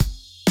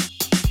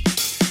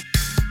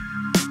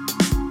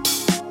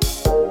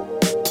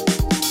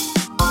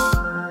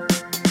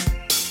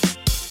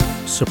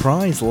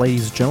Surprise,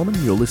 ladies and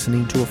gentlemen, you're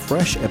listening to a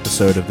fresh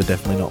episode of the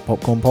Definitely Not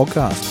Popcorn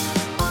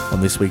podcast. On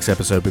this week's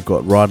episode, we've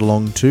got Ride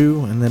Along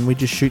 2, and then we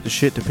just shoot the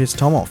shit to piss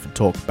Tom off and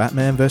talk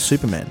Batman vs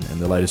Superman and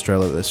the latest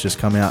trailer that's just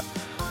come out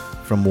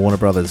from Warner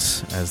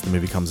Brothers as the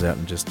movie comes out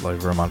in just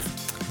over a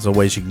month. As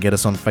always, you can get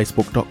us on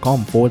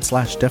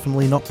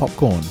facebook.com/definitely not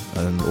popcorn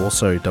and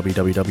also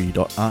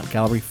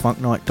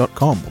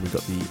www.artgalleryfunknight.com, where we've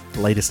got the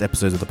latest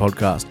episodes of the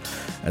podcast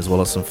as well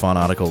as some fun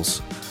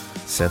articles.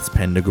 Seth's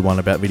penned a good one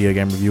about video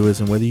game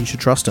reviewers and whether you should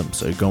trust them,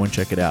 so go and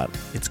check it out.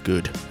 It's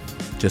good.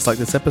 Just like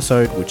this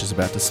episode, which is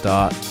about to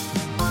start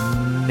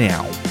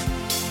now.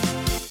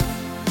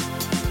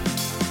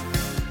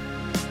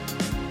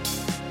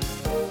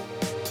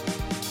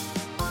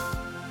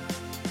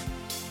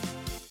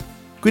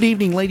 Good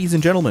evening, ladies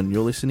and gentlemen.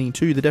 You're listening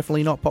to the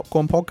Definitely Not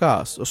Popcorn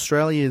podcast,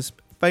 Australia's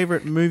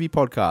favourite movie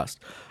podcast.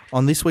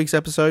 On this week's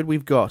episode,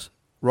 we've got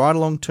Ride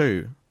Along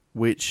 2,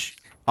 which,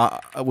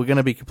 we're going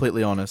to be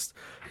completely honest,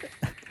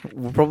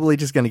 we're probably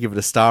just going to give it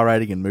a star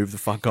rating and move the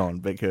fuck on,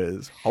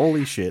 because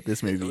holy shit,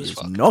 this movie is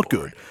not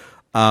good.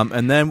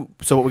 And then,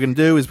 so what we're going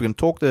to do is we're going to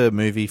talk the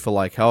movie for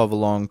like however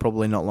long,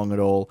 probably not long at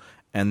all,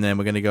 and then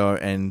we're going to go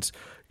and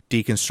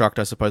deconstruct,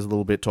 I suppose, a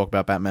little bit, talk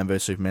about Batman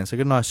vs Superman. So,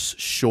 a nice,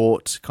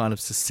 short, kind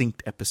of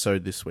succinct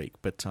episode this week.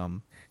 But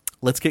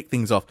let's kick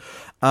things off.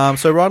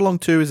 So, Ride Along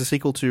 2 is a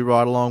sequel to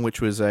Ride Along,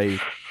 which was a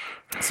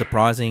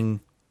surprising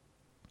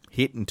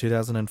hit in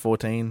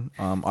 2014.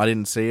 I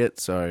didn't see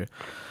it,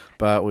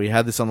 but we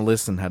had this on the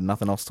list and had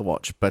nothing else to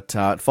watch. But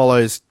it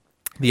follows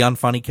the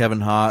unfunny Kevin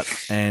Hart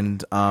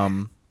and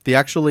the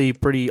actually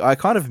pretty... I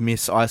kind of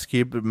miss Ice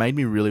Cube, but it made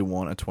me really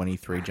want a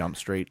 23 Jump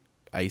Street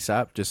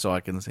ASAP, just so I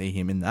can see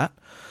him in that.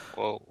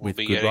 Well, with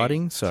good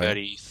writing. So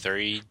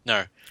 33,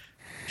 no,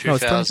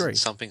 it's 23.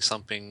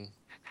 something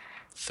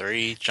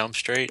 3 Jump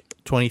Street.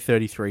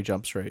 2033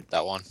 Jump Street.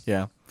 That one.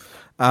 Yeah.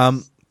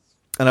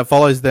 And it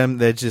follows them.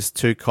 They're just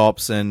two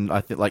cops, and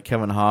I think like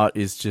Kevin Hart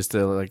is just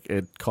a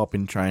cop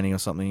in training or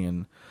something.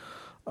 And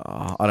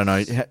I don't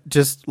know.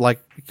 Just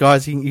like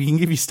guys, you can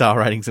give you star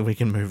ratings, and we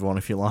can move on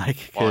if you like,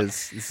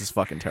 because this is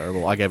fucking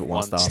terrible. I gave it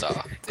one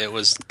star. It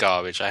was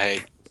garbage. I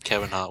hate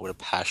Kevin Hart with a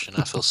passion.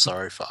 I feel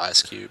sorry for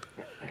Ice Cube.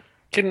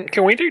 Can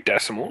we do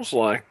decimals?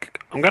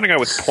 Like, I'm going to go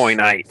with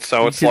 0.8,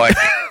 so it's like...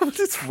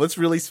 What's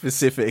really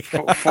specific?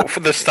 for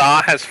the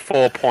star has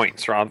 4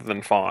 points rather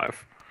than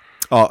 5.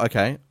 Oh,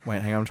 okay.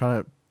 Wait, hang on. I'm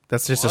trying to...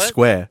 That's just a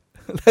square.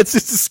 That's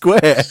just a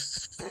square.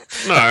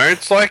 No,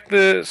 it's like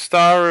the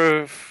Star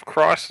of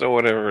Christ or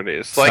whatever it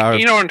is. Like,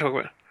 you know what I'm talking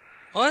about.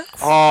 What?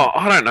 Oh,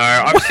 I don't know.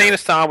 I've seen a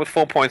star with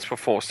 4 points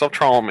before. Stop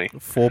trolling me.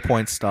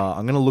 4-point star.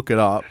 I'm going to look it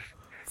up.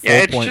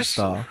 4-point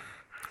star.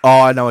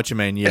 Oh, I know what you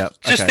mean. Yeah.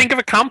 Just think of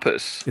a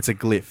compass. It's a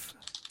glyph.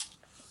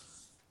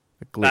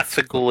 That's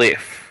a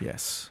glyph.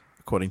 Yes,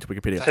 according to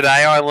Wikipedia.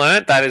 Today I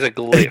learnt that is a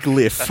glyph. A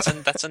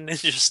glyph. That's a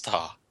ninja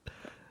star.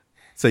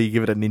 So you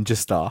give it a ninja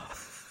star.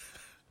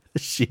 A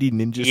shitty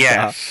ninja star.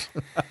 Yes.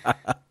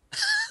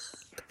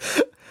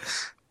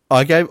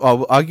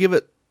 I'll give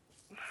it...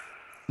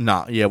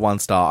 1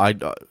 star.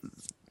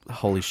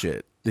 Holy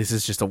shit. This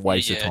is just a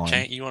waste of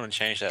time. You want to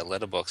change that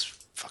letterbox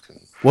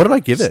fucking... What did I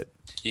give it?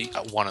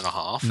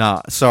 1.5.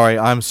 Nah, sorry.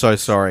 I'm so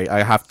sorry.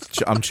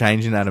 I'm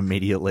changing that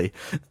immediately.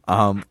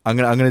 I'm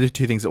gonna do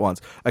two things at once.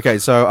 Okay,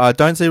 so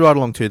don't see Ride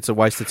Along 2. It's a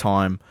waste of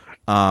time.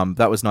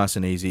 That was nice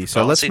and easy.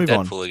 So let's move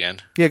on. Deadpool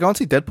again. Yeah, go and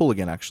see Deadpool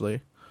again.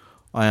 Actually,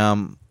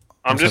 I'm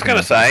just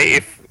gonna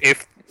say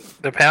if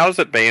the powers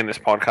that be in this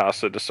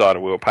podcast had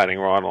decided we were paying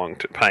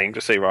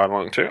to see Ride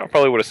Along 2, I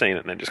probably would have seen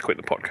it and then just quit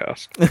the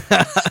podcast.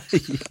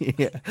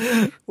 Yeah.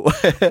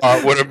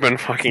 I would have been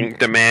fucking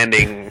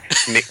demanding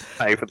Nick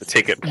pay for the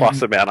ticket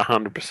plus about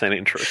 100%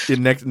 interest.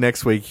 Yeah,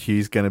 next week,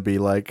 Hugh's going to be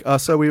like,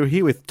 so we were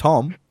here with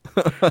Tom.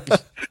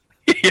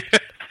 Yeah.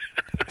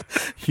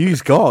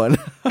 Hugh's gone.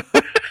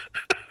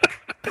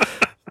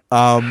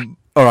 All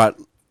right.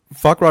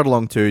 Fuck Ride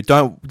Along 2.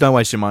 Don't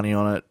waste your money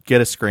on it. Get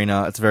a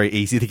screener. It's very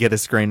easy to get a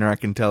screener, I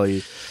can tell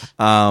you.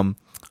 We're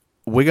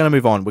going to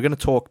move on. We're going to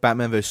talk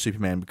Batman vs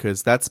Superman,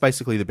 because that's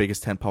basically the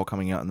biggest tentpole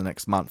coming out in the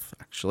next month,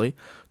 actually.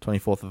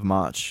 24th of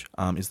March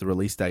is the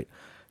release date.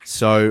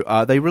 So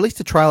they released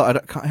a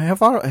trailer. How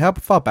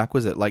far back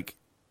was it? Like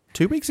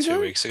 2 weeks ago?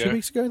 2 weeks ago. 2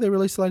 weeks ago they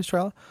released the latest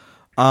trailer.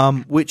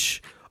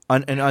 Which...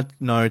 And I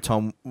know,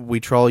 Tom, we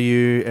troll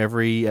you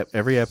every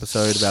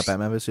episode about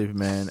Batman vs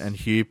Superman, and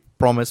Hugh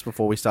promised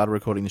before we started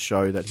recording the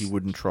show that he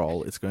wouldn't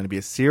troll. It's going to be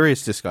a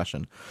serious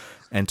discussion,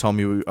 and Tom,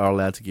 you are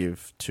allowed to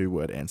give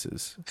 2-word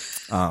answers,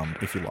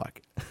 if you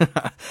like.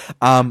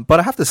 But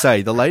I have to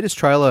say, the latest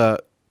trailer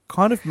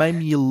kind of made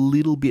me a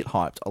little bit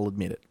hyped, I'll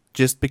admit it,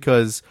 just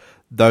because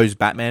those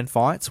Batman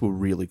fights were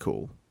really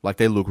cool. Like,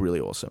 they look really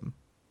awesome.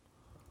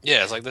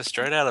 Yeah, it's like they're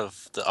straight out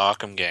of the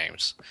Arkham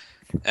games,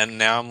 and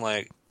now I'm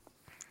like,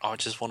 I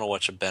just want to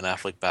watch a Ben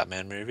Affleck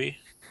Batman movie.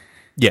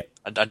 Yeah.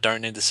 I don't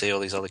need to see all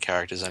these other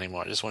characters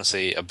anymore. I just want to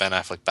see a Ben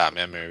Affleck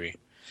Batman movie.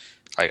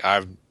 Like,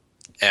 I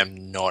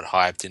am not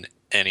hyped in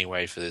any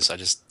way for this. I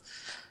just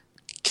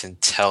can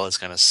tell it's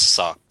going to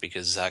suck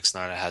because Zack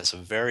Snyder has a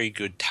very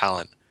good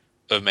talent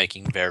of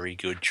making very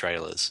good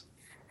trailers.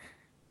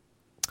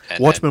 And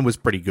Watchmen was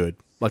pretty good.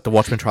 Like, the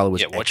Watchmen trailer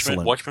was Watchmen.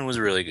 excellent. Watchmen was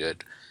really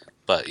good,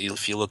 but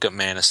if you look at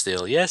Man of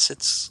Steel, yes,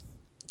 it's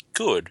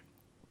good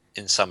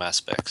in some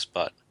aspects,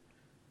 but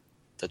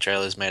the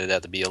trailers made it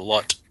out to be a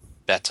lot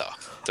better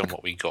than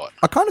what we got.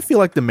 I kind of feel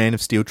like the Man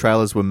of Steel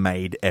trailers were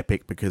made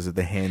epic because of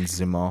the Hans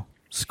Zimmer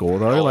score,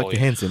 though. The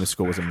Hans Zimmer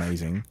score was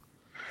amazing.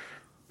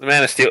 The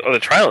Man of Steel,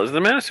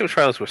 the Man of Steel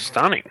trailers were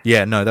stunning.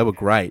 Yeah, no, they were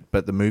great,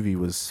 but the movie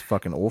was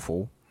fucking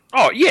awful.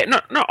 Oh yeah,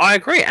 no, I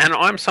agree, and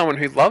I'm someone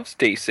who loves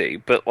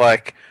DC, but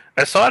like,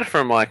 aside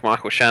from like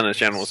Michael Shannon's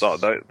General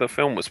Zod, the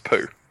film was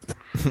poo.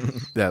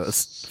 Yeah,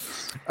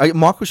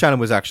 Michael Shannon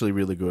was actually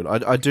really good.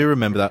 I do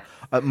remember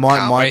that.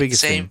 My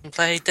biggest thing.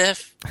 Play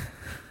Death.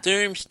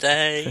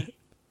 Doomsday.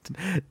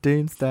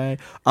 Doomsday.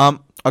 I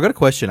got a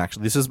question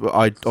actually. This is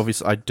I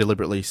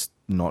deliberately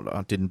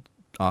didn't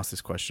ask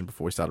this question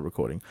before we started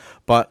recording,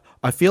 but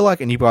I feel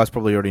like, and you guys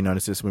probably already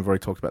noticed this, and we've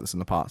already talked about this in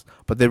the past,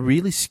 but they're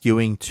really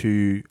skewing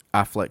to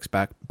Affleck's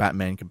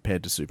Batman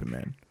compared to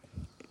Superman.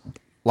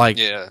 Like,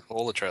 yeah,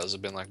 all the trailers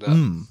have been like that.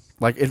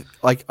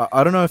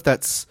 I don't know if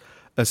that's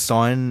a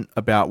sign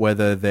about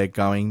whether they're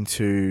going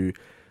to,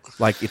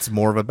 like, it's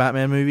more of a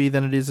Batman movie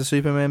than it is a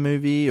Superman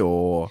movie,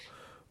 or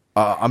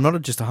I'm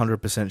not just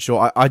 100%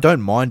 sure. I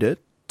don't mind it,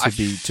 to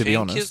be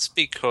honest. I think it's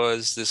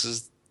because this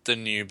is the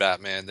new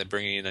Batman. They're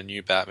bringing in a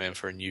new Batman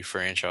for a new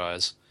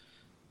franchise.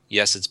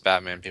 Yes, it's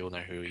Batman. People know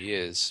who he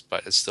is,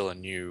 but it's still a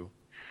new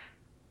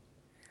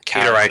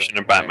iteration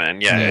of Batman.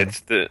 Yeah,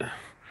 it's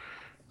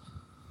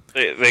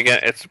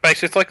it's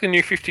basically it's like the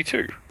new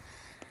 52.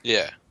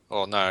 Yeah.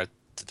 Oh no.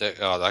 That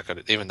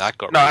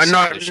got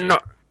no.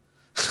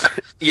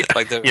 Yeah,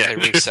 like they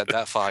reset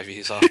that 5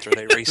 years after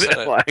they reset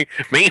it. Like,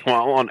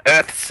 meanwhile, on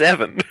Earth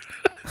 7.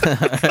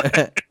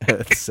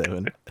 Earth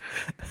 7.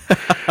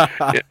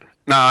 Yeah.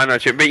 No, I know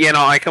too, but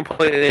I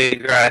completely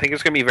agree. I think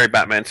it's going to be a very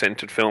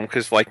Batman-centered film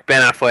because, like,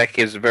 Ben Affleck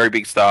is a very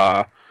big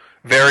star.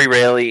 Very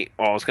rarely,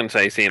 I was going to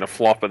say seeing a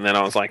flop, and then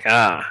I was like,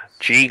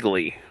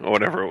 Jiggly, or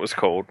whatever it was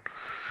called.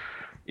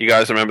 You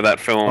guys remember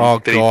that film? Oh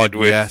that God, he did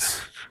with...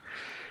 yes.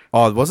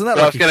 Oh, wasn't that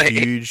like a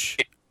huge?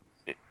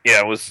 Yeah,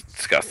 it was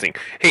disgusting.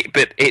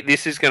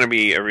 This is going to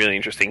be a really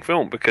interesting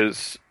film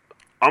because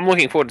I'm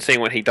looking forward to seeing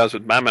what he does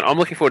with Batman. I'm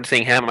looking forward to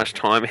seeing how much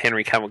time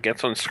Henry Cavill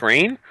gets on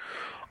screen.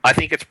 I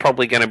think it's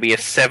probably going to be a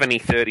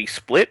 70-30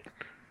 split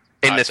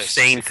in the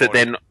scenes that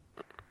they're not,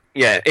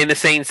 in the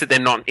scenes that they're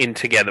not in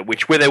together,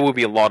 where there will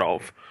be a lot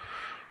of.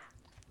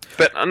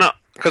 But not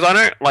because I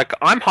don't like.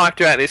 I'm hyped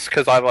about this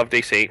because I love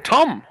DC.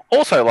 Tom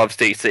also loves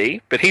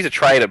DC, but he's a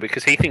traitor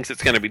because he thinks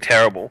it's going to be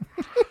terrible.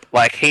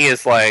 Like, he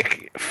is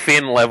like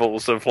Finn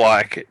levels of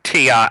like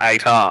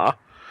TR8R.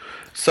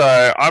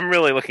 So I'm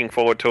really looking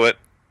forward to it.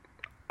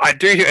 I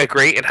do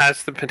agree it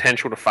has the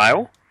potential to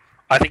fail.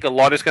 I think a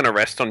lot is going to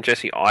rest on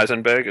Jesse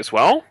Eisenberg as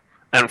well.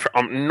 And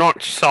I'm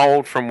not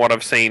sold from what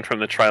I've seen from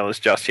the trailers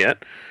just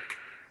yet.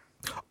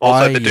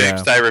 Also, the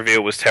Doomsday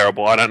reveal was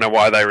terrible. I don't know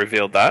why they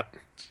revealed that.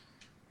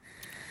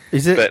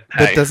 Is it?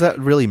 But does that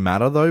really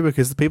matter, though?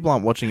 Because the people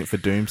aren't watching it for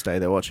Doomsday.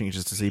 They're watching it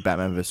just to see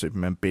Batman vs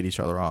Superman beat each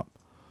other up.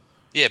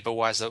 Yeah, but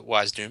why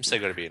is Doomsday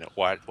got to be in it?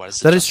 Why does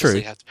that is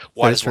true?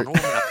 Why does Wonder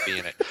Woman have to be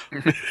in it?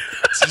 Do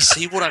you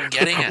see what I'm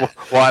getting at?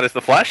 Why does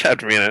the Flash have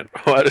to be in it?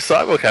 Why does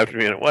Cyborg have to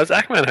be in it? Why does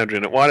Aquaman have to be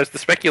in it? Why does the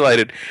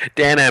speculated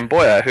Dan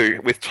Amboya, who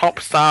with top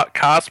star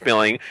cast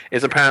billing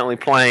is apparently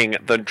playing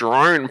the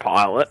drone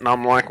pilot? And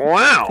I'm like,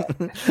 wow,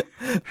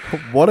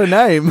 what a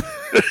name!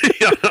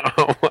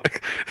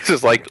 This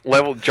is like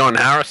John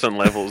Harrison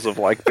levels of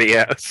like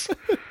BS.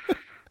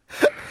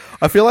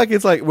 I feel like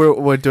it's like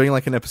we're doing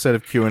like an episode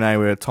of Q&A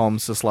where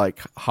Tom's just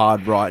like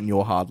hard right and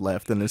you're hard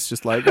left, and it's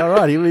just like, all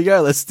right, here we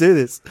go, let's do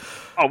this.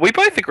 Oh, we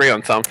both agree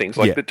on some things.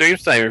 Like the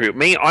Doomsday review.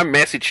 I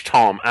messaged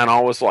Tom and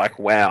I was like,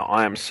 wow,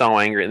 I am so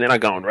angry. And then I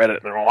go on Reddit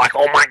and they're all like,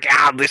 oh my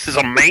God, this is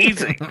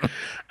amazing.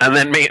 And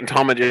then me and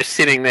Tom are just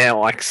sitting there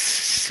like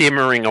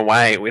simmering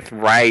away with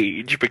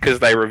rage because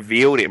they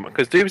revealed him.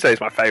 Because Doomsday is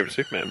my favourite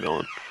Superman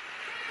villain.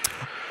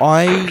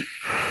 I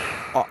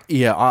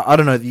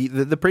don't know.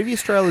 The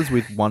previous trailers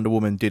with Wonder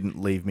Woman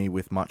didn't leave me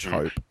with much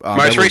hope.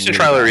 Most recent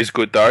trailer is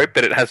good though,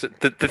 but it has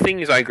the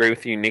thing is, I agree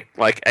with you, Nick.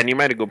 Like, and you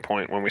made a good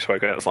point when we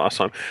spoke about this last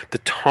time. The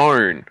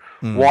tone.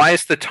 Why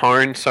is the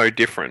tone so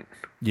different?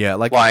 Yeah,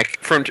 like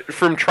from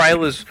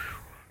trailers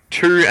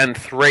 2 and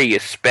 3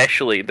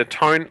 especially, the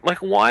tone. Like,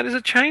 why does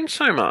it change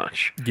so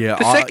much? Yeah,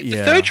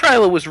 the third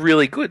trailer was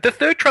really good. The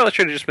third trailer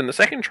should have just been the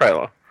second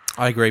trailer.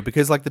 I agree,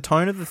 because like the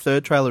tone of the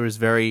third trailer is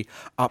very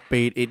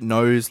upbeat. It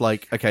knows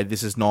like, okay,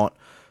 this is not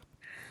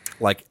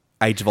like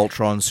Age of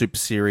Ultron, super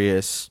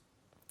serious.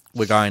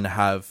 We're going to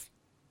have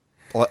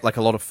like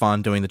a lot of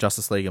fun doing the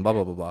Justice League and blah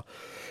blah blah blah.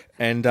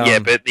 And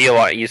but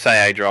you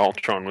say Age of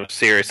Ultron was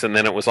serious, and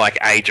then it was like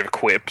Age of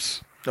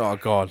Quips. Oh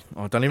God!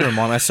 Oh, don't even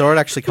remind me. I saw it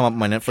actually come up on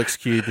my Netflix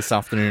queue this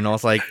afternoon, and I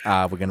was like,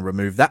 we're going to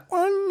remove that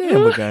one,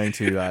 and we're going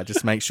to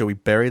just make sure we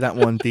bury that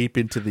one deep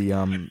into the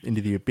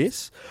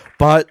abyss.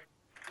 But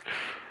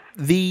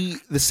the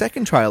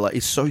second trailer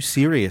is so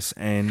serious,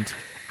 and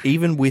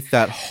even with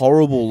that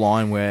horrible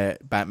line where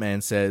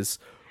Batman says,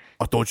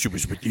 I thought she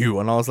was with you.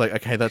 And I was like,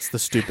 okay, that's the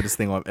stupidest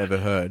thing I've ever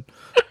heard.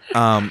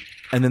 And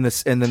then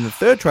the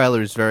third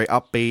trailer is very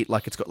upbeat,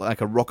 like it's got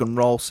like a rock and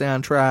roll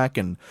soundtrack,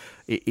 and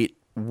it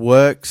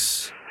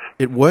works.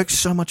 It works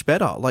so much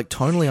better. Like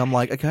tonally, I'm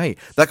like, okay,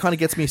 that kind of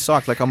gets me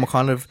psyched. Like I'm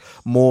kind of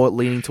more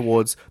leaning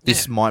towards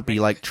this might be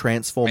like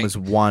Transformers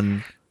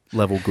 1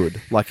 level good.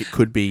 Like it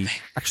could be.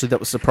 Actually, that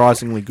was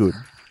surprisingly good.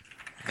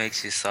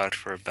 Makes you psyched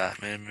for a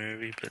Batman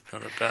movie, but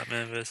not a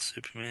Batman vs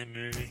Superman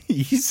movie.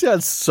 You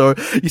sound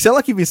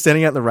like you've been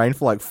standing out in the rain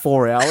for like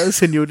 4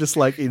 hours, and you were just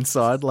like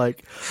inside.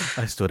 Like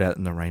I stood out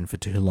in the rain for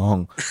too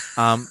long.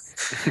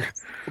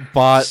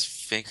 But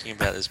just thinking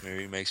about this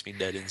movie makes me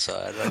dead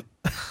inside.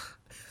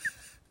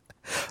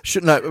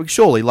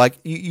 Surely, like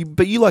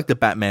but you like the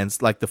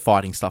Batman's, like the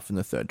fighting stuff in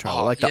the third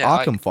trailer, like the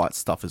Arkham fight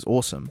stuff is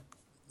awesome.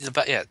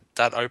 But yeah,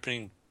 that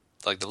opening,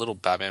 like the little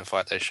Batman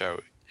fight they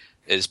show,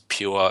 is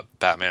pure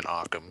Batman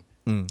Arkham,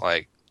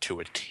 like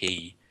to a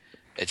T.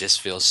 It just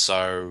feels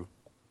so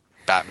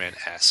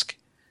Batman-esque.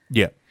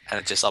 Yeah, and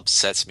it just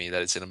upsets me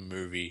that it's in a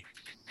movie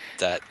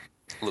that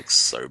looks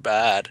so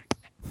bad.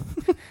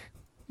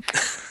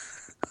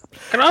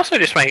 Can I also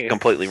just make a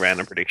completely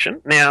random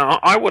prediction? Now,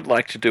 I would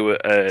like to do a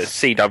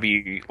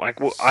CW. Like,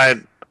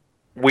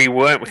 we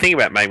weren't thinking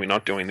about maybe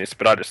not doing this,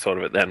 but I just thought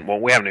of it then. Well,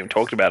 we haven't even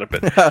talked about it,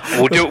 but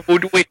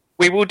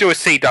we will do a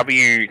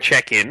CW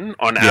check-in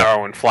on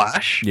Arrow and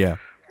Flash. Yeah,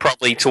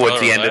 probably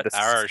towards the end of the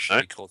Arrow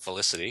should be called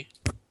Felicity.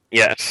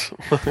 Yes,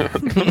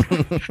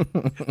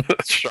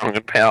 strong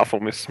and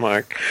powerful, Miss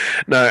Smoke.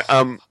 No,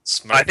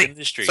 Smoke I think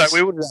Industries. so.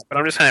 We would, but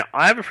I'm just saying,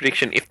 I have a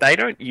prediction. If they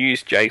don't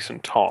use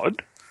Jason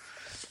Todd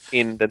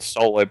in the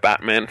solo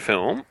Batman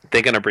film,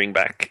 they're going to bring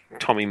back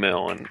Tommy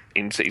Mellon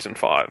in season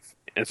 5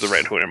 as the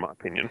Red Hood, in my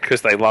opinion,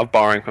 because they love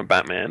borrowing from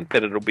Batman.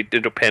 But it'll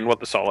depend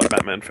what the solo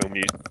Batman film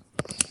uses,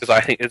 because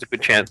I think there's a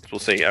good chance we'll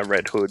see a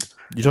Red Hood.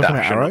 You're talking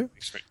about Arrow?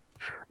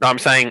 No, I'm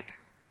saying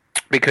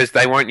because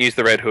they won't use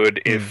the Red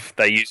Hood if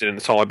they use it in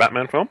the solo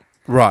Batman film.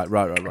 Right.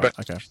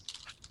 Okay.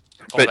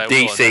 But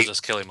DC will,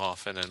 just kill him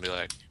off and then be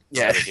like,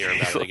 yeah, hear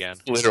about it again.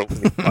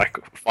 Literally like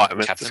 5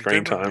 minutes of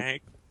screen time.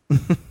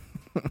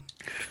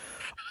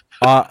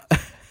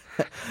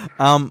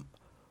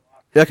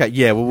 Okay,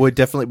 yeah, well, we're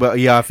definitely, but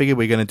yeah, I figured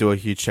we're going to do a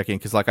huge check-in,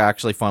 because, like, I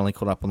actually finally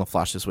caught up on The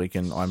Flash this week,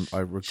 and I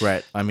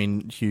regret, I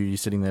mean, Hugh, you're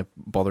sitting there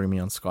bothering me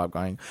on Skype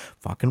going,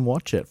 fucking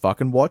watch it,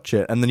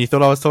 and then you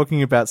thought I was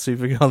talking about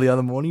Supergirl the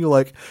other morning, you're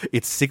like,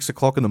 it's 6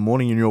 o'clock in the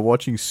morning and you're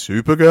watching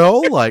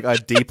Supergirl? Like, I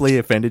deeply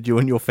offended you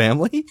and your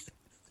family?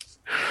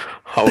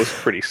 I was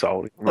pretty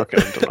salty, I'm not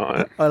going to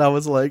deny it. And I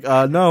was like,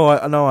 no,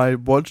 I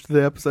watched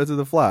the episodes of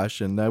The Flash,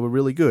 and they were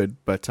really good,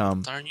 but,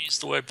 Don't use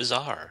the word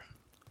bizarre.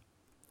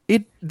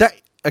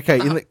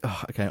 Okay,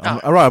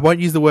 all right. I won't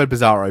use the word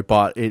bizarro,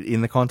 but in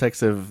the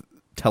context of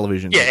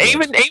television, yeah,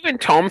 even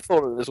Tom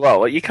thought it as well.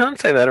 Like, you can't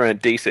say that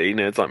around DC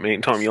nerds like me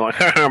and Tom. You're like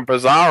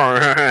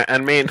bizarro,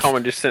 and me and Tom are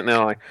just sitting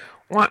there like,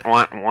 what?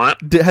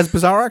 Has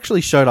Bizarro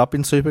actually showed up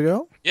in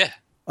Supergirl? Yeah.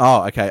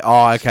 Oh, okay.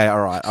 All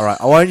right.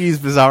 I won't use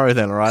Bizarro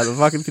then. All right, it's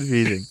fucking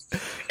confusing.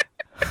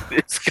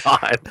 This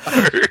guy.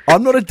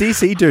 I'm not a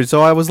DC dude,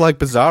 so I was like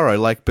Bizarro.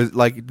 Like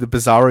the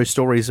Bizarro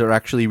stories are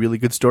actually really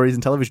good stories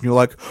in television. You're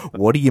like,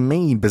 what do you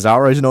mean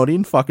Bizarro's not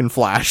in fucking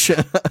Flash?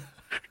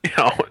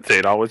 Yeah,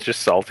 dude, I was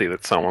just salty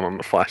that someone on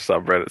the Flash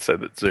subreddit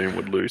said that Zoom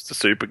would lose to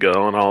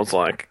Supergirl, and I was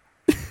like,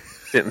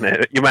 sitting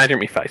there. You imagine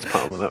me face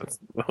palming. That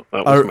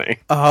was me.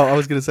 Oh, I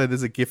was gonna say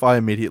there's a GIF I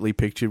immediately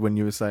pictured when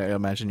you were saying,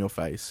 "Imagine your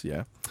face."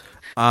 Yeah.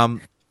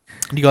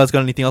 You guys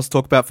got anything else to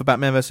talk about for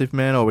Batman vs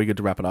Superman, or are we good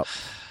to wrap it up?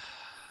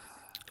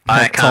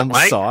 I can't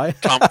wait. Sigh.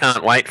 Tom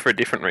can't wait for a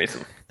different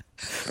reason.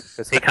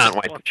 Because he can't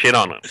wait to shit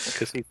on it.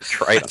 Because he's a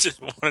traitor. I just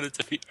wanted it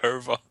to be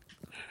over.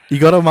 You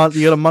got a month.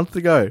 You got a month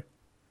to go. Are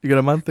you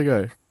gonna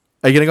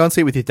go and see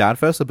it with your dad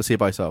first, or see it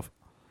by yourself?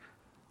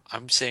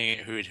 I'm seeing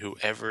it with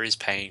whoever is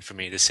paying for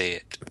me to see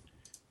it.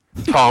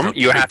 Tom,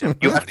 you have to.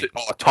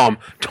 Oh,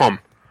 Tom,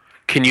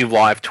 can you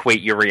live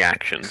tweet your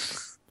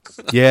reactions?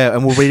 Yeah,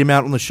 and we'll read them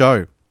out on the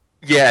show.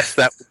 Yes,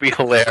 that would be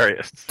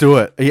hilarious. Do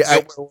it. Yeah,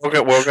 we're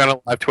going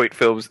to live tweet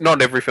films.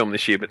 Not every film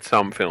this year, but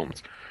some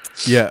films.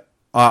 Yeah,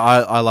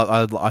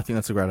 I think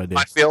that's a great idea.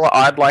 I feel like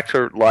I'd like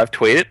to live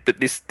tweet it, but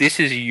this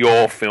is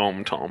your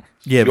film, Tom.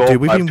 Yeah, but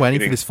dude, we've been waiting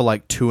for this for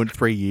like 2 and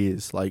 3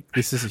 years. Like,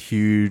 this is a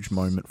huge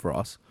moment for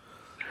us,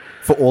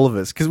 for all of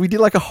us, because we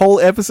did like a whole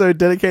episode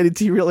dedicated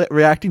to you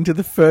reacting to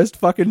the first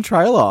fucking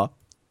trailer.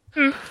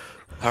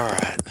 All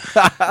right,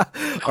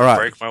 all right.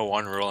 Break my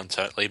one rule and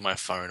leave my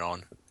phone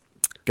on.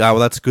 Well,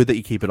 that's good that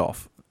you keep it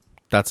off.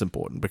 That's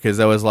important, because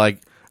there was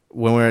like,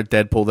 when we were at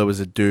Deadpool, there was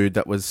a dude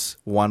that was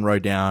 1 row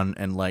down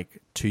and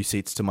like 2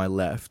 seats to my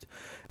left,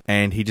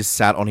 and he just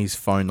sat on his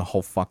phone the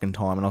whole fucking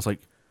time, and I was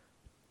like,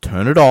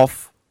 turn it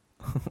off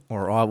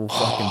or I will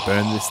fucking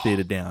burn this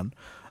theater down.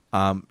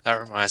 That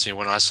reminds me,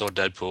 when I saw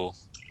Deadpool,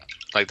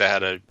 like they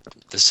had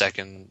the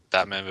second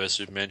Batman vs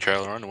Superman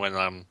trailer on,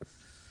 when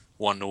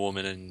Wonder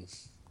Woman and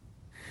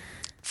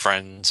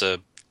friends are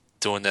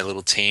doing their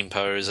little team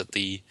pose at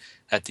the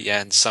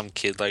end, some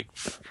kid like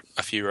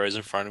a few rows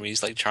in front of me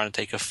is like trying to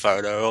take a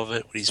photo of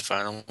it with his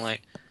phone. I'm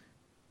like,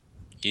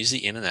 use the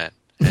internet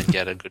and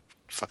get a good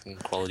fucking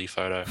quality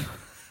photo.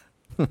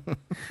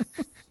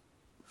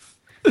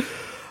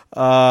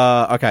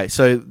 Okay,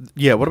 so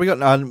yeah, what do we got?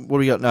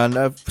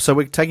 So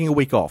we're taking a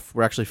week off.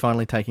 We're actually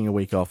finally taking a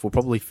week off. We'll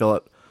probably fill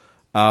it.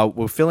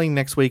 We're filling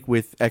next week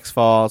with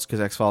X-Files because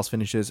X-Files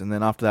finishes, and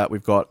then after that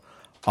we've got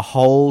a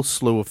whole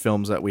slew of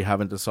films that we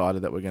haven't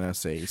decided that we're going to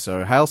see.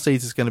 So Hail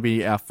Caesar is going to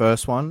be our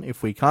first one.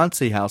 If we can't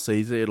see Hail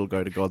Caesar, it'll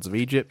go to Gods of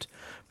Egypt.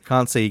 If we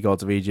can't see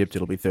Gods of Egypt,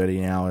 it'll be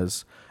 13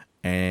 hours.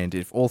 And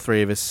if all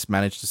three of us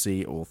manage to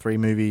see all three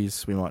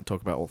movies, we might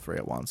talk about all three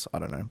at once. I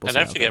don't know. And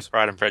don't forget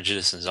Pride and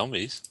Prejudice and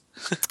Zombies.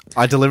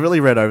 I deliberately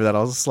read over that. I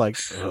was just like,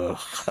 ugh,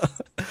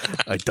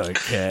 I don't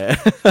care.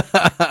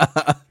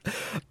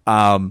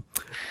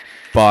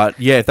 But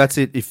yeah, if that's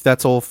it, if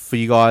that's all for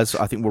you guys,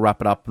 I think we'll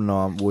wrap it up,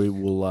 and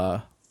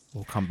we'll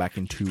come back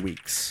in 2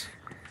 weeks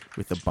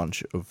with a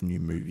bunch of new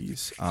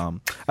movies.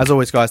 As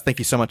always, guys, thank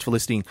you so much for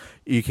listening.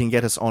 You can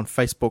get us on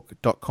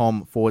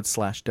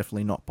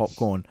facebook.com/definitely not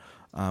popcorn.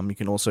 You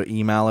can also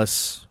email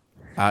us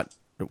at...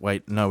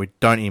 Wait, no, we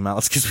don't email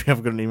us because we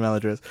haven't got an email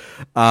address.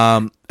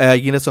 You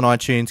get us on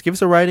iTunes. Give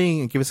us a rating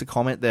and give us a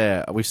comment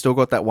there. We've still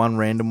got that one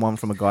random one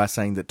from a guy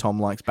saying that Tom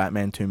likes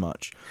Batman too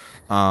much.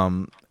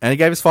 And he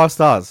gave us 5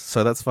 stars,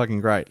 so that's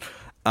fucking great.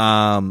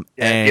 And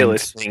you're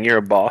listening. You're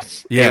a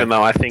boss. Yeah. Even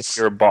though I think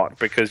you're a bot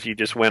because you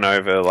just went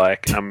over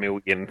like a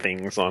million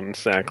things on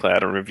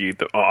SoundCloud and reviewed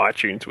the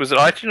iTunes. Was it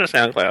iTunes or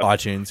SoundCloud?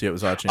 iTunes. Yeah, it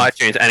was iTunes.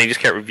 iTunes, and he just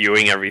kept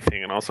reviewing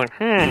everything, and I was like,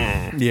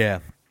 Yeah.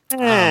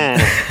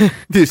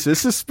 This is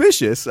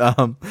suspicious.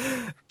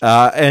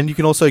 And you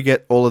can also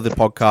get all of the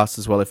podcasts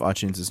as well if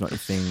iTunes is not your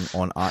thing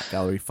on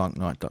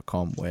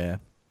artgalleryfunknight.com,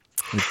 where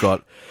we've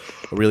got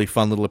a really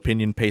fun little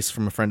opinion piece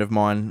from a friend of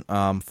mine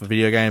for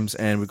video games,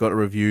 and we've got a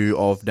review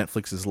of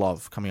Netflix's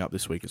Love coming up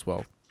this week as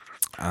well.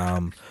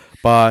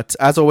 But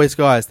as always,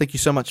 guys, thank you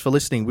so much for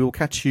listening. I'll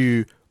catch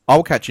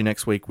you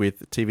next week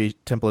with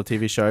Temple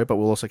TV show, but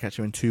we'll also catch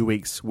you in 2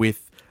 weeks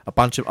with a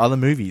bunch of other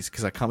movies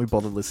because I can't be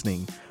bothered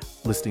listing.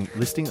 Oh,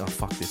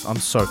 fuck this. I'm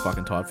so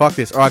fucking tired. Fuck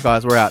this. All right,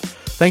 guys, we're out.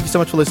 Thank you so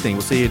much for listening.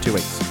 We'll see you in 2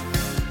 weeks.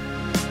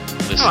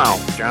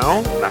 oh,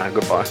 Joe. Nah,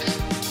 goodbye.